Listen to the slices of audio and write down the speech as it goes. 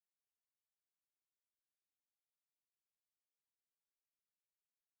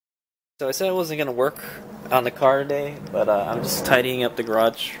So I said I wasn't going to work on the car today, but I'm just tidying up the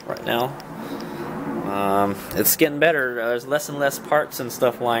garage right now. It's getting better. There's less and less parts and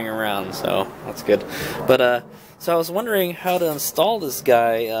stuff lying around, so that's good. But so I was wondering how to install this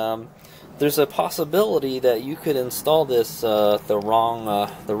guy. There's a possibility that you could install this the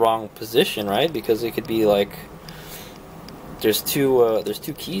wrong position, right? Because it could be like there's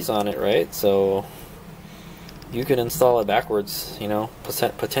two keys on it, right? So you could install it backwards, you know,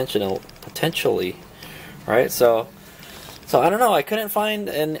 potentially, right? So I don't know. I couldn't find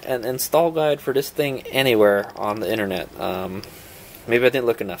an install guide for this thing anywhere on the internet. Maybe I didn't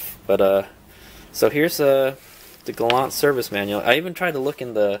look enough. But so here's the Galant service manual. I even tried to look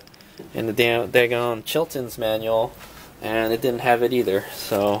in the daggone Chilton's manual, and it didn't have it either.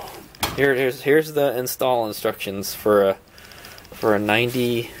 So here's the install instructions for a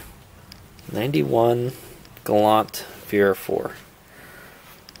 91 Galant VR4.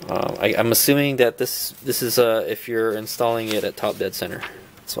 I'm assuming that this is if you're installing it at top dead center.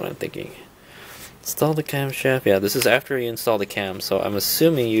 That's what I'm thinking. Install the camshaft. Yeah, this is after you install the cam, so I'm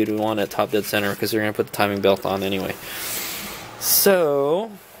assuming you'd want it at top dead center because you're gonna put the timing belt on anyway.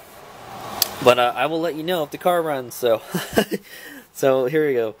 So, but I will let you know if the car runs. So, so here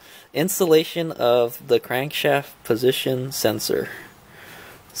we go. Installation of the crankshaft position sensor.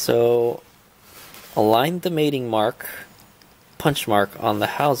 So, align the mating punch mark on the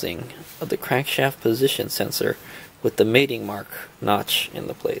housing of the crankshaft position sensor with the mating mark notch in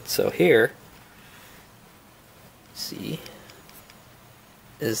the plate. So here, see,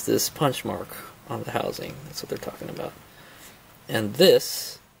 is this punch mark on the housing. That's what they're talking about. And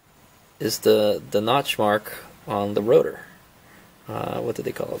this is the notch mark on the rotor. What did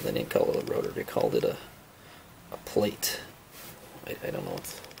they call it? They didn't call it a rotor. They called it a plate. I don't know.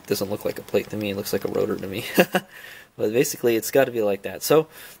 It doesn't look like a plate to me. It looks like a rotor to me. But basically, it's got to be like that. So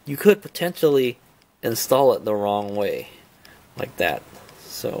you could potentially install it the wrong way, like that.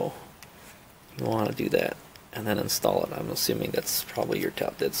 So you want to do that and then install it. I'm assuming that's probably your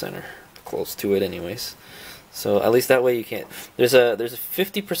top dead center, close to it, anyways. So at least that way you can't. There's a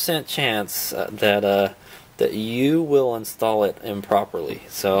 50% chance that you will install it improperly.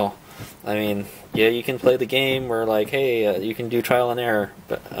 So I mean, yeah, you can play the game where like, hey, you can do trial and error,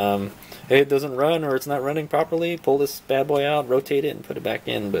 but hey, it doesn't run or it's not running properly, pull this bad boy out, rotate it, and put it back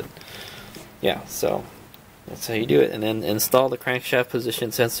in. But yeah, so that's how you do it. And then install the crankshaft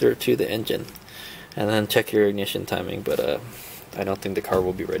position sensor to the engine, and then check your ignition timing. But I don't think the car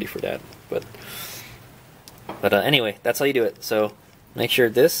will be ready for that. But anyway, that's how you do it. So make sure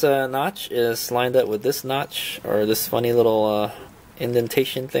this notch is lined up with this notch, or this funny little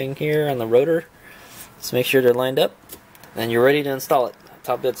indentation thing here on the rotor. Just make sure they're lined up, and you're ready to install it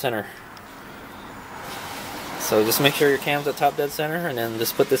top dead center. So just make sure your cam's at top dead center, and then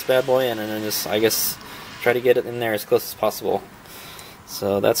just put this bad boy in, and then just, I guess, try to get it in there as close as possible.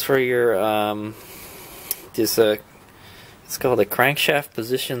 So that's for your it's called a crankshaft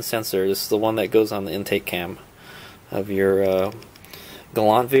position sensor. This is the one that goes on the intake cam of your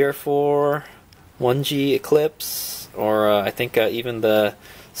Galant VR4, 1G Eclipse, or I think even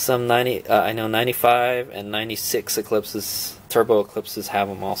some 95 and 96 Eclipses, turbo Eclipses have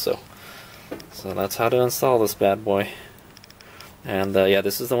them also. So that's how to install this bad boy. And yeah,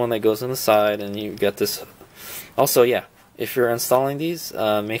 this is the one that goes on the side, and you get this. Also, yeah, if you're installing these,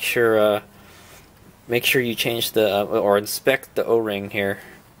 make sure you change the or inspect the O-ring here,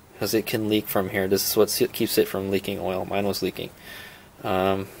 because it can leak from here. This is what keeps it from leaking oil. Mine was leaking,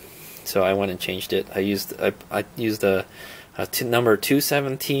 so I went and changed it. I used a number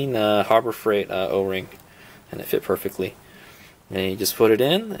 217 Harbor Freight O-ring, and it fit perfectly. And you just put it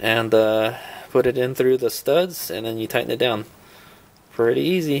in, and put it in through the studs, and then you tighten it down. Pretty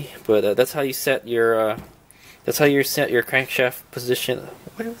easy, but that's how you set your crankshaft position.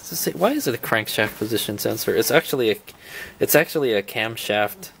 Why does it say? Why is it a crankshaft position sensor? It's actually a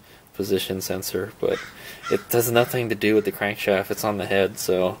camshaft position sensor, but it has nothing to do with the crankshaft. It's on the head,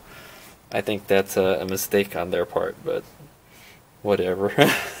 so I think that's a mistake on their part. But whatever.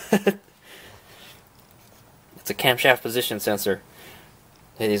 It's a camshaft position sensor.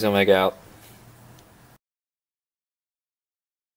 HadesOmega out.